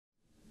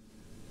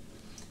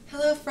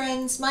Hello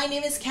friends, my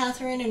name is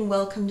Catherine and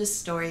welcome to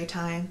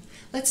Storytime.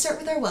 Let's start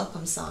with our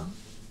welcome song.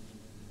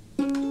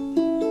 Welcome,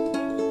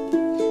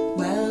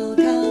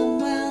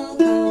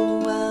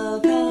 welcome,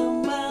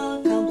 welcome,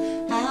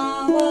 welcome.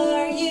 How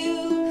are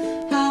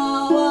you?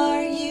 How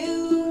are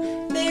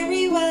you?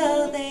 Very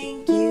well,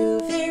 thank you.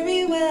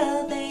 Very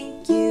well,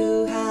 thank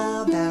you.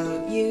 How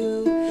about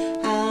you?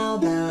 How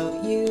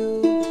about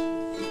you?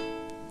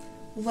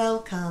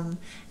 Welcome,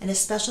 and a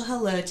special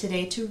hello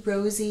today to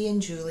Rosie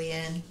and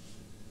Julian.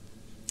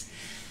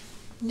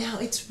 Now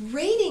it's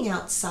raining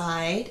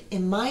outside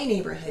in my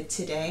neighborhood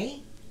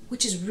today,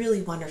 which is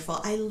really wonderful.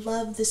 I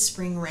love the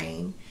spring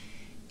rain.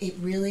 It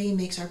really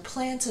makes our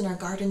plants and our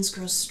gardens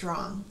grow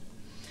strong.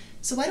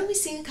 So why don't we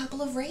sing a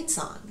couple of rain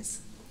songs?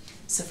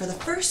 So for the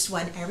first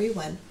one,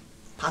 everyone,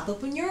 pop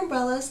open your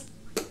umbrellas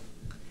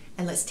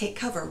and let's take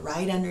cover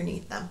right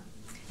underneath them.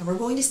 And we're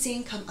going to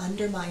sing Come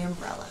Under My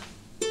Umbrella.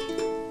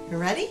 You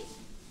ready?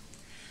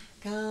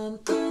 Come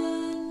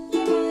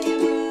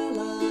under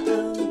my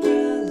umbrella,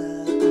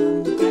 umbrella,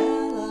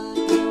 umbrella.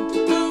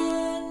 Come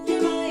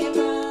under my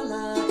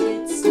umbrella,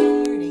 it's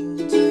starting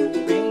to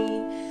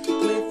rain.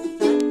 With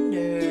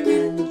thunder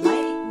and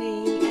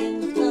lightning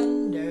and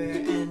thunder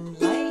and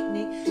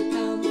lightning.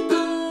 Come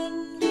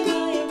under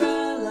my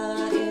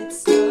umbrella,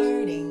 it's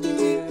starting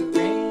to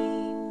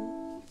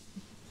rain.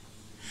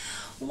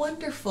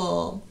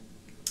 Wonderful.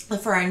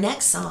 And for our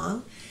next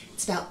song,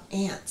 it's about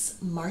ants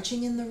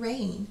marching in the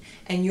rain,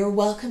 and you're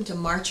welcome to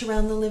march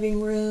around the living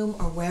room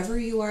or wherever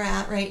you are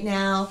at right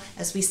now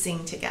as we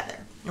sing together.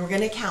 And we're going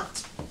to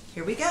count.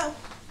 Here we go.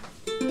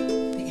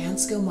 The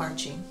ants go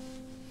marching.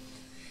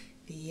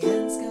 The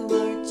ants go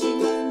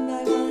marching one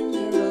by one,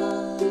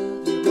 hurrah,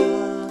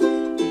 hurrah.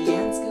 The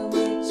ants go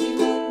marching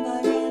one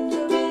by one,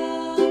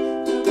 hurrah,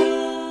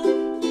 hurrah.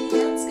 The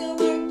ants go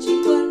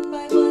marching one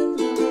by one,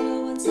 the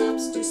little one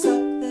stops to suck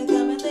their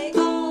thumb, and they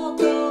all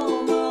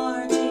go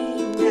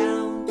marching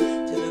down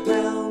to the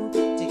ground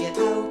to get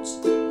out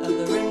of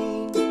the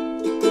rain.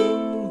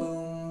 Boom,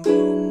 boom,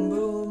 boom,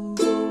 boom, boom,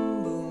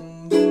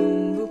 boom,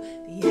 boom, boom.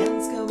 The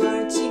ants go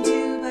marching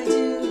two by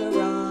two,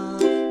 hurrah,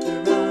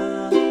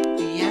 hurrah.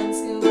 The ants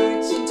go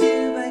marching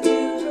two by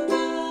two,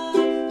 hurrah,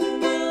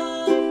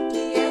 hurrah.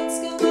 The ants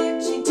go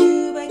marching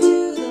two by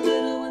two, the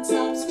little one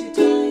stops to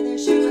tie their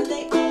shoe, and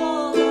they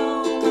all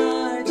go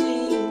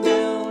marching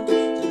down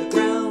to the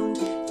ground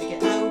to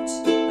get out of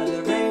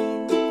the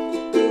rain.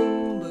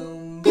 Boom,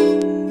 boom,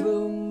 boom,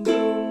 boom, boom,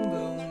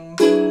 boom,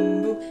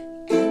 boom, boom.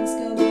 The ants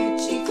go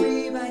marching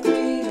three by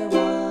three,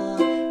 hurrah,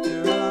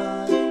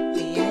 hurrah.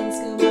 The ants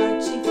go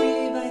marching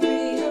three by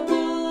three,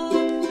 hurrah,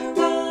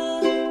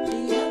 hurrah. The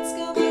ants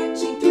go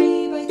marching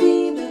three by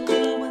three, the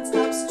little one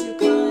stops to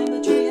climb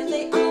a tree, and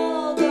they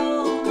all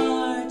go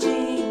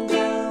marching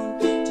down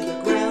to the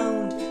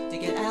ground to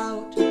get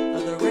out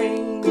of the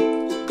rain.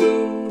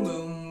 Boom,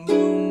 boom,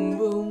 boom,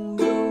 boom,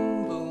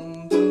 boom,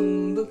 boom,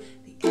 boom, boom.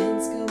 The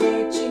ants go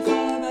marching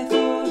four by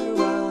four,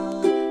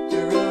 hurrah,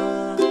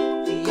 hurrah.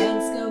 The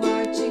ants go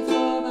marching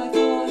four by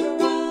four,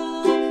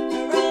 hurrah,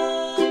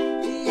 hurrah.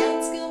 The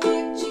ants go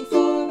marching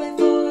four by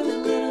four, the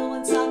little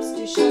one stops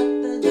to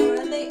shut the door,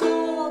 and they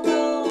all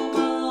go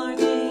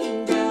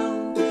marching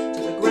down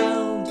to the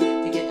ground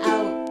to get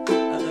out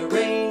of the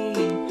rain.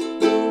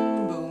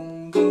 Boom,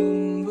 boom,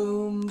 boom,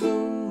 boom, boom,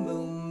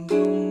 boom,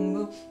 boom,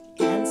 boom.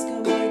 The ants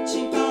go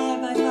marching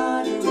five by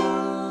five,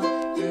 hurrah,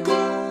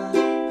 hurrah.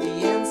 The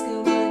ants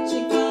go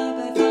marching five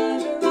by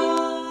five,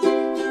 hurrah,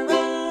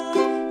 hurrah.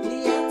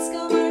 The ants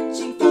go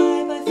marching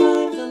five by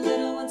five, the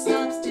little one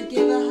stops to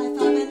give a high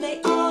five, and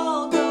they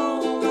all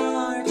go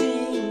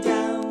marching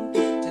down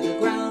to the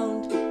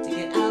ground to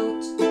get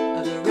out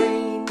of the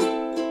rain.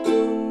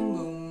 Boom,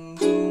 boom,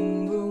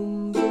 boom,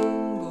 boom, boom,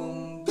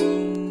 boom,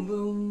 boom,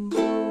 boom, boom.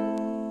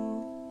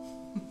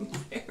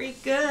 Very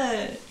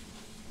good.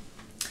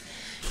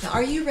 Now,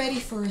 are you ready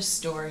for a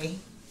story?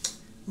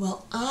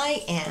 Well,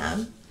 I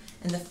am,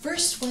 and the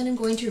first one I'm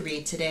going to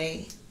read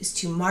today is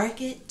To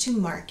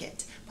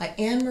Market by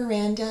Anne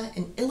Miranda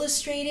and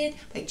illustrated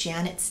by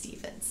Janet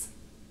Stevens.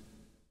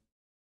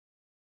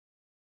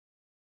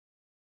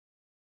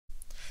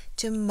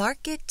 To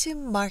market, to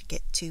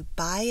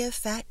buy a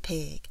fat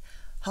pig.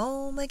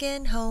 Home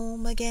again,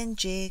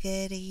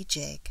 jiggity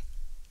jig.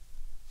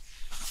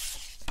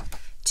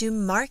 To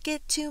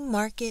market,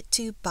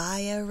 to buy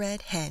a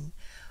red hen.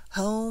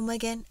 Home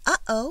again,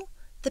 uh-oh,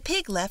 the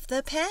pig left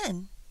the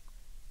pen.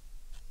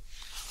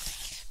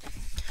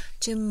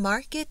 To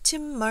market, to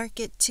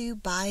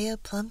buy a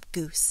plump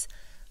goose.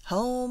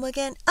 Home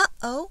again,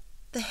 uh-oh,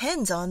 the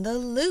hen's on the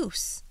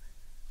loose.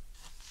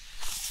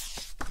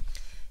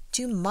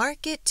 To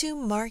market, to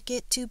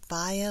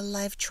buy a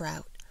live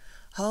trout.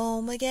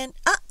 Home again,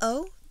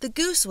 uh-oh, the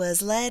goose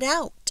was let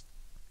out.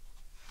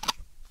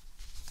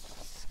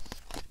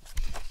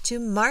 To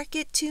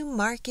market, to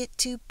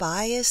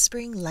buy a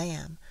spring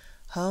lamb.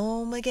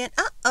 Home again,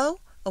 uh-oh,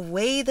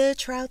 away the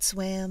trout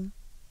swam.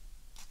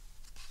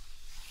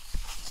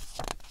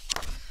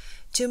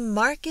 To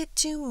market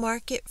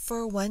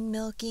for one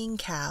milking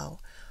cow.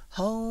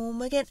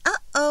 Home again,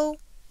 uh-oh,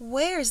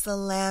 where's the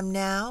lamb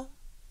now?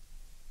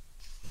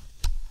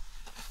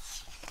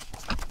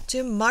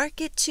 To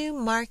market,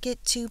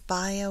 to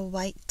buy a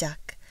white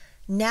duck.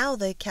 Now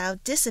the cow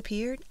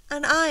disappeared,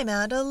 and I'm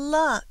out of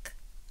luck.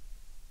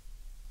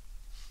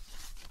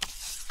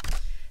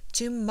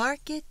 To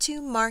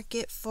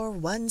market for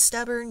one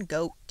stubborn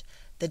goat.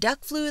 The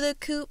duck flew the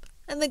coop,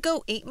 and the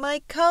goat ate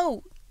my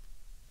coat.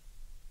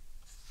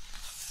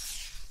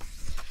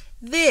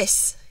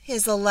 This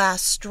is the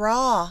last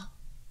straw.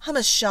 I'm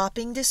a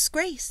shopping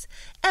disgrace.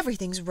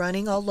 Everything's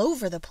running all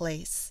over the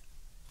place.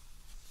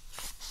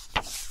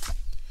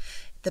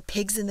 The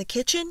pig's in the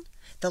kitchen,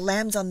 the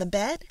lamb's on the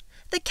bed,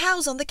 the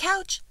cow's on the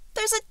couch,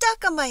 there's a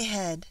duck on my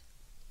head.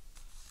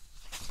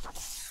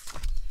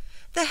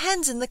 The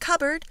hen's in the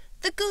cupboard,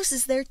 the goose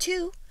is there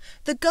too.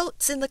 The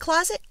goat's in the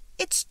closet,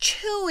 it's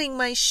chewing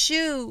my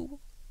shoe.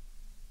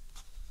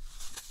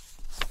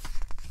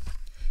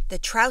 The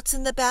trout's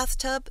in the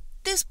bathtub,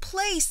 this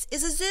place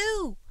is a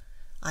zoo.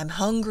 I'm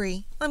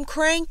hungry, I'm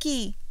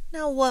cranky,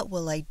 now what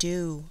will I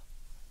do?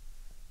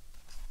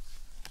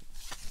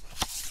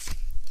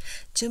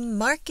 To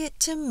market,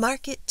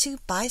 to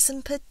buy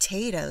some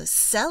potatoes,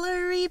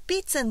 celery,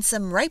 beets, and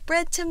some ripe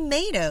red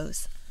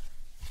tomatoes.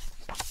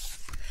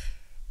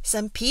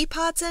 Some pea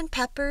pods and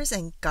peppers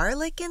and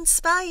garlic and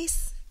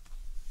spice.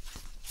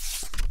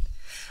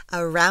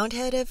 A round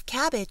head of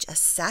cabbage, a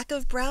sack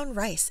of brown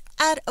rice.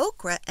 Add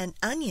okra and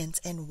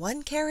onions and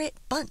 1 carrot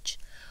bunch.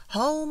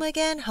 Home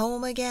again,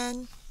 home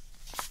again.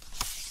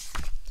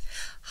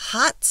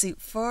 Hot soup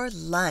for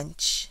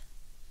lunch.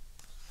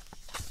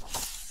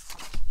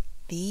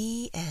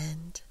 The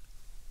end.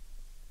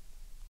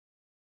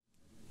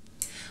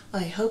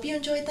 Well, I hope you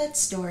enjoyed that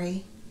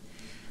story.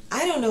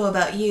 I don't know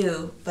about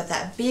you, but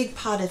that big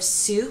pot of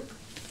soup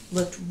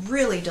looked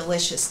really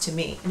delicious to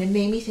me, and it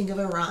made me think of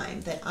a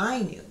rhyme that I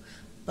knew,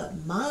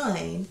 but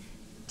mine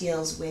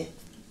deals with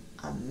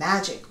a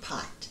magic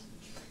pot.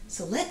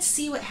 So let's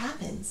see what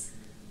happens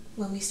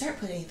when we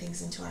start putting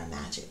things into our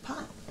magic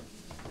pot.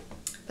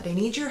 But I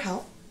need your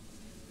help.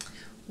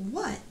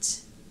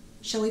 What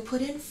shall we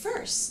put in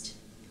first?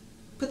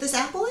 Put this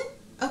apple in?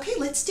 Okay,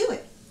 let's do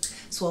it.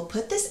 So we'll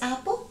put this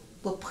apple,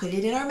 we'll put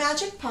it in our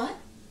magic pot,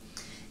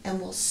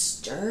 and we'll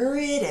stir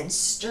it and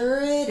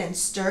stir it and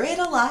stir it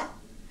a lot.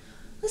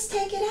 Let's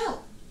take it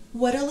out.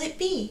 What'll it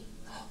be?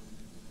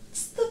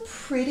 It's the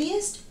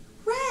prettiest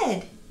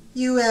red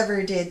you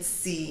ever did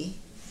see.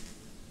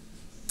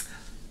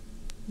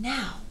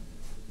 Now,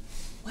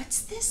 what's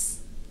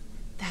this?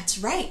 That's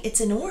right, it's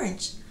an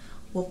orange.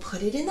 We'll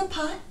put it in the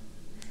pot,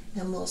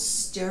 and we'll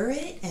stir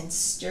it and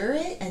stir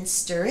it and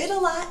stir it a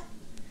lot.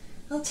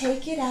 We'll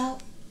take it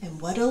out,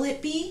 and what'll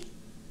it be?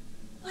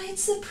 Why,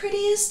 it's the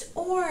prettiest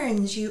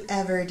orange you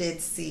ever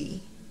did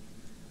see.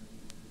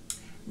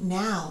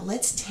 Now,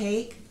 let's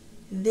take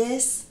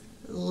this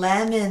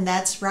lemon.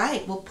 That's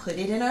right, we'll put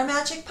it in our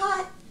magic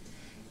pot.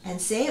 And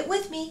say it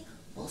with me.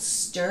 We'll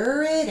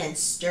stir it and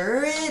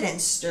stir it and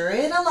stir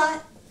it a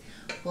lot.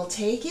 We'll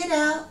take it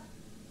out.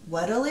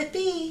 What'll it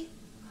be?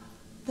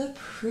 The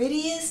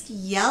prettiest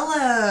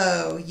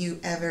yellow you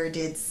ever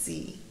did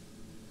see.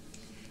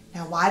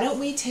 Now why don't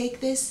we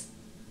take this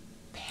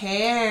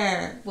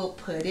pear? We'll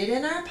put it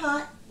in our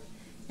pot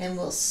and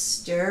we'll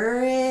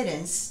stir it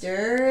and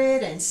stir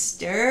it and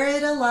stir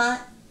it a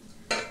lot.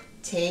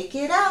 Take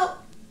it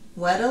out.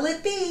 What'll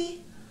it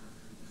be?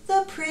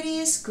 The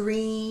prettiest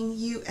green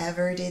you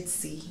ever did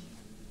see.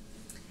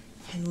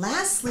 And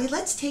lastly,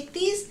 let's take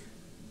these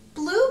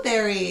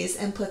blueberries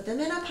and put them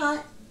in a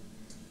pot.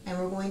 And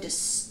we're going to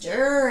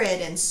stir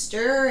it and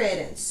stir it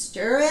and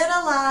stir it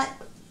a lot.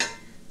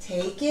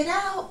 Take it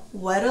out.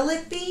 What'll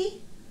it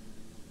be?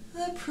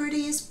 The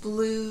prettiest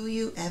blue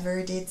you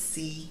ever did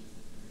see.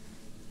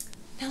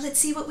 Now let's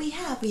see what we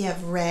have. We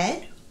have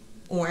red,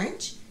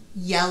 orange,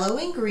 yellow,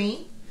 and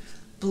green.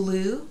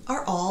 Blue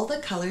are all the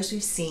colors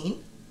we've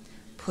seen.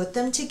 Put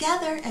them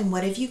together and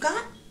what have you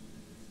got?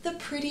 The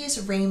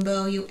prettiest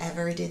rainbow you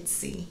ever did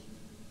see.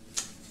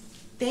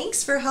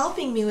 Thanks for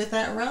helping me with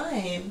that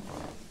rhyme.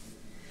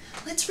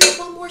 Let's read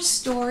one more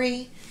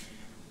story,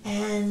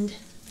 and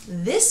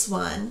this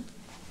one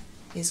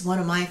is one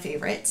of my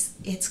favorites.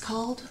 It's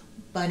called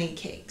Bunny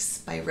Cakes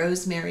by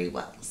Rosemary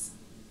Wells.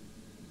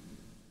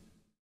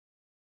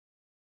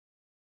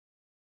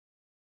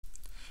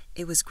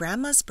 It was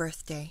Grandma's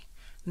birthday.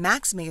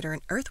 Max made her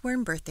an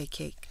earthworm birthday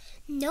cake.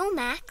 No,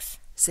 Max,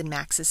 said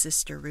Max's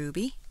sister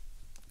Ruby.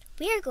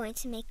 We are going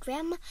to make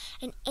Grandma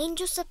an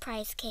angel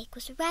surprise cake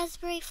with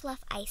raspberry fluff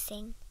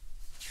icing.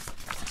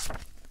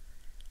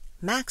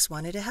 Max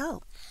wanted to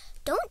help.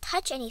 Don't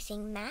touch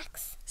anything,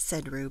 Max,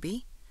 said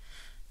Ruby.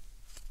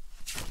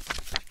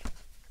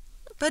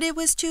 But it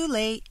was too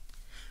late.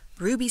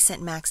 Ruby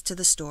sent Max to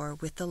the store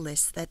with the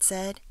list that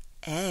said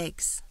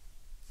eggs.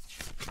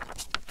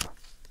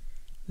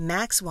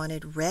 Max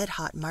wanted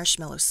red-hot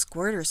marshmallow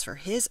squirters for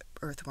his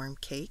earthworm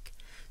cake,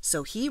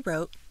 so he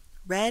wrote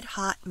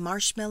red-hot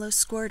marshmallow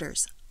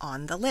squirters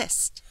on the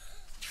list.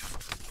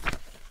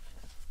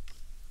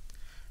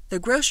 The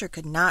grocer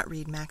could not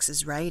read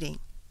Max's writing.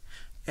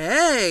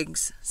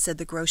 Eggs, said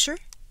the grocer.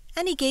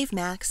 and he gave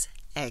Max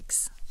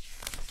eggs.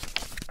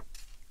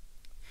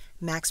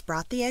 Max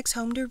brought the eggs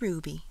home to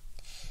Ruby.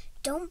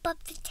 "Don't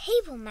bump the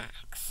table,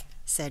 Max,"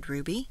 said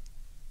Ruby.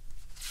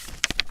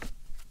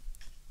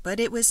 But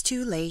it was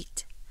too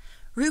late.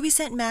 Ruby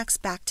sent Max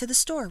back to the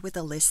store with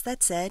a list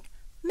that said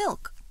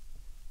milk.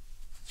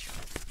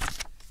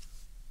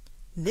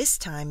 This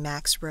time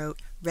Max wrote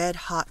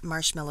red-hot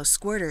marshmallow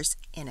squirters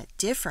in a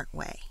different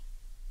way.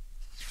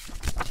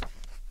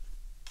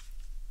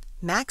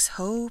 Max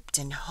hoped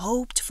and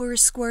hoped for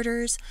his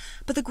squirters,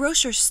 but the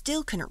grocer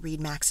still couldn't read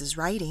Max's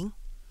writing.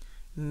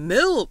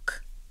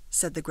 "Milk,"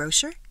 said the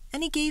grocer,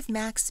 and he gave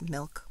Max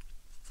milk.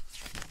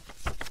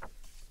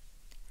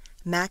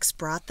 Max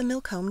brought the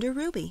milk home to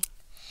Ruby.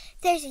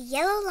 "There's a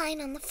yellow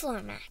line on the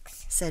floor,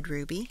 Max," said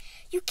Ruby.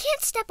 "You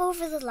can't step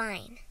over the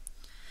line."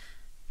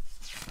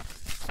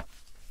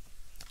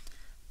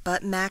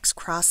 But Max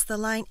crossed the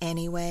line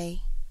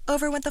anyway.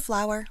 Over went the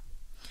flour.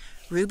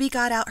 Ruby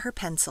got out her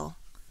pencil.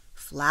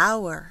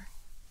 Flour.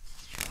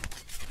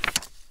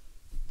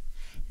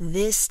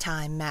 This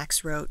time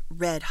Max wrote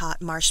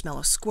red-hot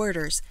marshmallow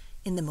squirters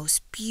in the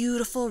most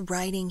beautiful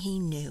writing he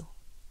knew.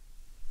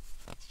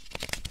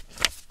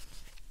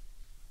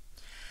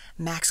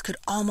 Max could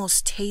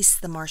almost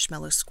taste the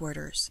marshmallow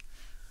squirters.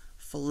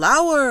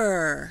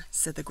 "Flour,"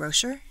 said the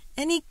grocer,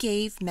 and he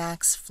gave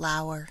Max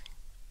flour.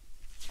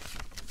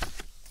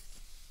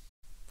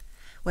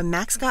 When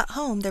Max got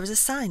home, there was a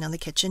sign on the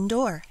kitchen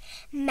door.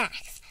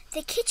 "Max,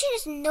 the kitchen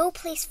is no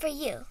place for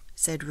you,"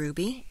 said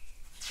Ruby.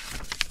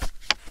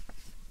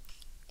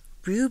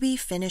 Ruby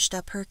finished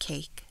up her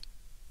cake.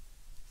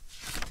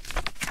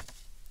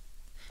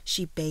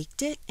 She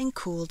baked it and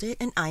cooled it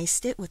and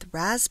iced it with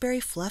raspberry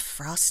fluff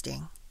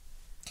frosting.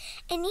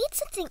 "I need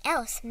something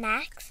else,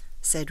 Max,"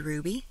 said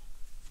Ruby.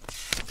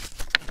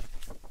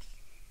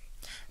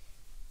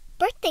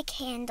 "Birthday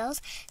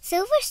candles,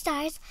 silver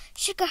stars,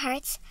 sugar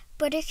hearts,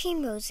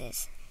 buttercream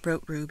roses,"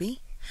 wrote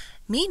Ruby.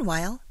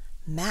 Meanwhile,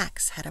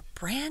 Max had a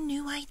brand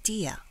new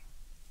idea.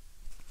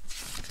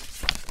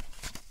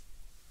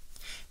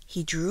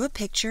 He drew a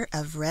picture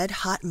of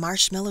red-hot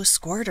marshmallow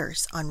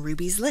squirters on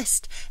Ruby's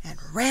list and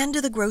ran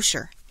to the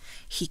grocer.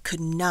 He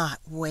could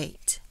not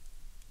wait.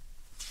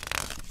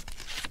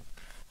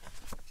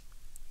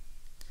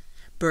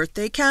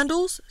 "Birthday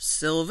candles,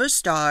 silver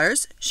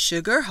stars,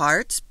 sugar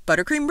hearts,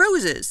 buttercream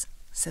roses,"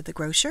 said the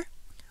grocer.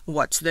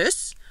 "What's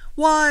this?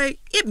 Why,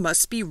 it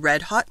must be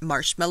red-hot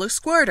marshmallow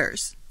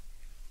squirters."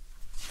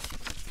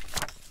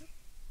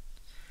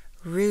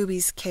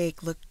 Ruby's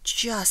cake looked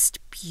just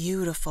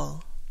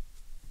beautiful.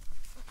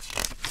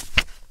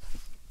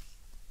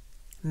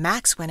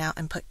 Max went out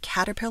and put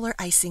caterpillar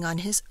icing on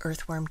his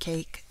earthworm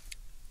cake.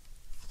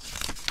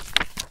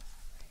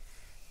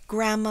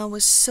 Grandma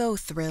was so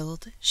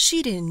thrilled,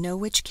 she didn't know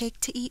which cake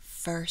to eat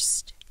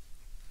first.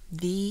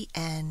 The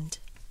end.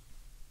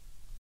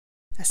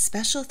 A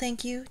special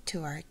thank you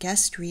to our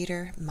guest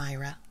reader,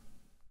 Myra.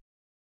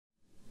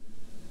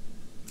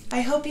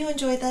 I hope you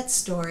enjoyed that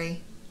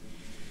story.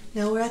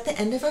 Now we're at the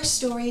end of our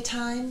story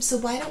time, so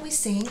why don't we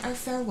sing our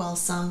farewell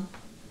song?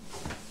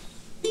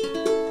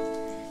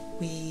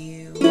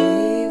 We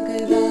wave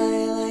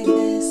goodbye like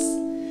this.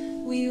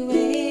 We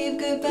wave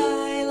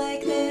goodbye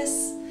like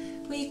this.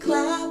 We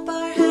clap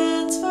our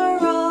hands for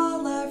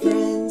all our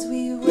friends.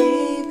 We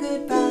wave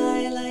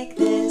goodbye like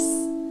this.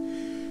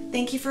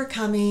 Thank you for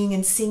coming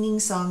and singing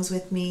songs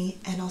with me,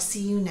 and I'll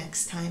see you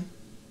next time.